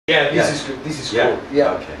This is good. This is Yeah. cool.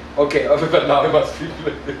 Yeah. Okay. Okay, but now I must feel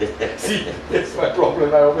it. See, that's my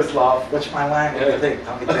problem. I always laugh. What's my line? What do you think?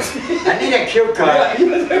 Tell me that. I need a cue card. Yeah,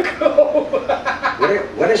 here to go.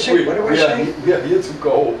 What is it? What do I say? We are here to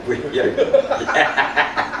go.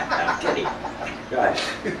 I'm kidding. Go ahead.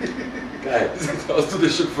 Go ahead. Hast du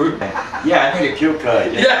das schon gefilmt? Yeah, I need a cue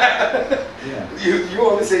card. Yeah. Yeah. You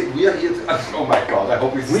always say we are here to. Oh my God! I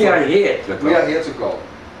hope it's. We are here to go. We are here to go.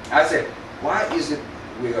 I say, why is it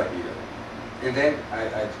we are here? And then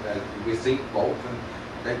we think both, and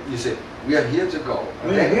then you say we are here to go.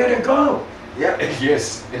 We are here to go. Yeah.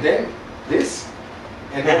 Yes. And then this,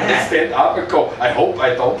 and then we stand up and go. I hope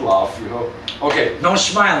I don't laugh. You know. Okay. No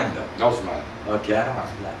smiling though. No smile. Okay, I don't want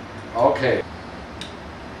to laugh. Okay.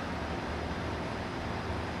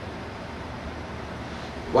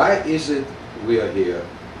 Why is it we are here?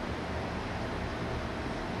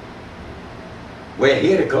 We're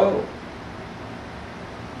here to go.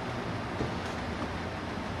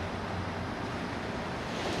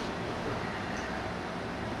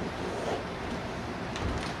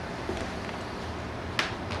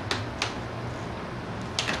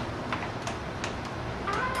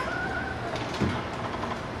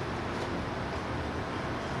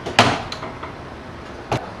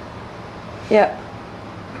 Yeah.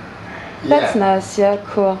 That's nice, yeah,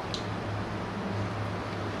 cool.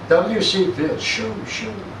 W.C. Fields, shoot.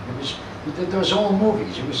 He did those old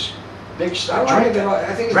movies. He was big star.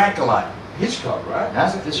 I think Drank a lot. Hitchcock, right? Huh?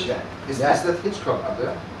 Is it This guy. Is Yeah. that Hitchcock up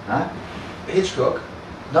there? Huh? Hitchcock?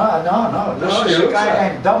 No. No, This is he a looks guy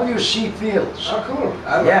like- named W.C. Fields. Oh, cool.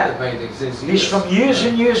 I like Yeah. the painting since He's from years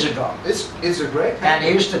and years ago. It's a great And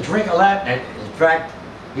he painting. used to drink a lot. And in fact,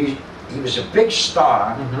 he was a big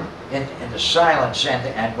star Mhm. in the silence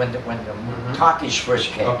and when the talkies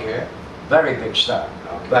first came. Okay. Very big star.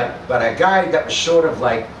 Okay. But a guy that was sort of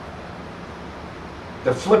like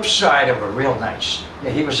the flip side of a real nice. Yeah,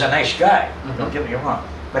 he was a nice guy, don't get me wrong.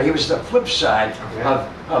 But he was the flip side Okay.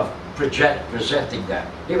 of presenting that.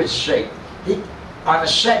 He would say, on the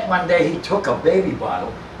set one day he took a baby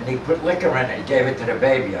bottle and he put liquor in it and gave it to the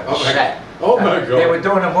baby on the set. Oh my God. They were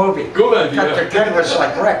doing a movie. Good idea. But the kid was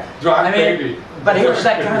like, right. Drunk baby. But he was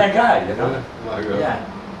that kind of guy, you know? Oh my God. Yeah.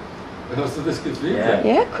 Hast du das gefilmt? Yeah.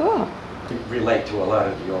 Yeah, cool. Relate to a lot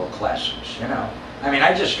of the old classics, you know. I mean,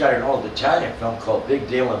 I just got an old Italian film called Big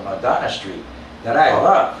Deal on Madonna Street that I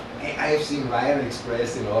love. I've seen Lion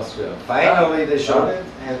Express in Austria. Finally, they showed it,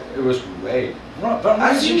 and it was great. But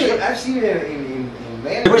I've seen it in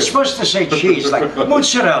many. We're supposed to say cheese, like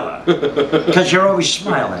mozzarella, because you're always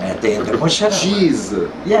smiling at the end of mozzarella. Cheese.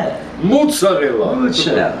 Yeah, Mozzarella.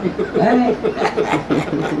 mozzarella. Hey?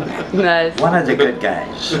 Nice. One of the good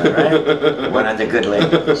guys, all right? One of the good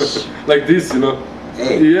ladies. Like this, you know.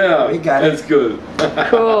 Hey, Yeah, we got it. that's good.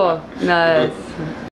 Cool. Nice.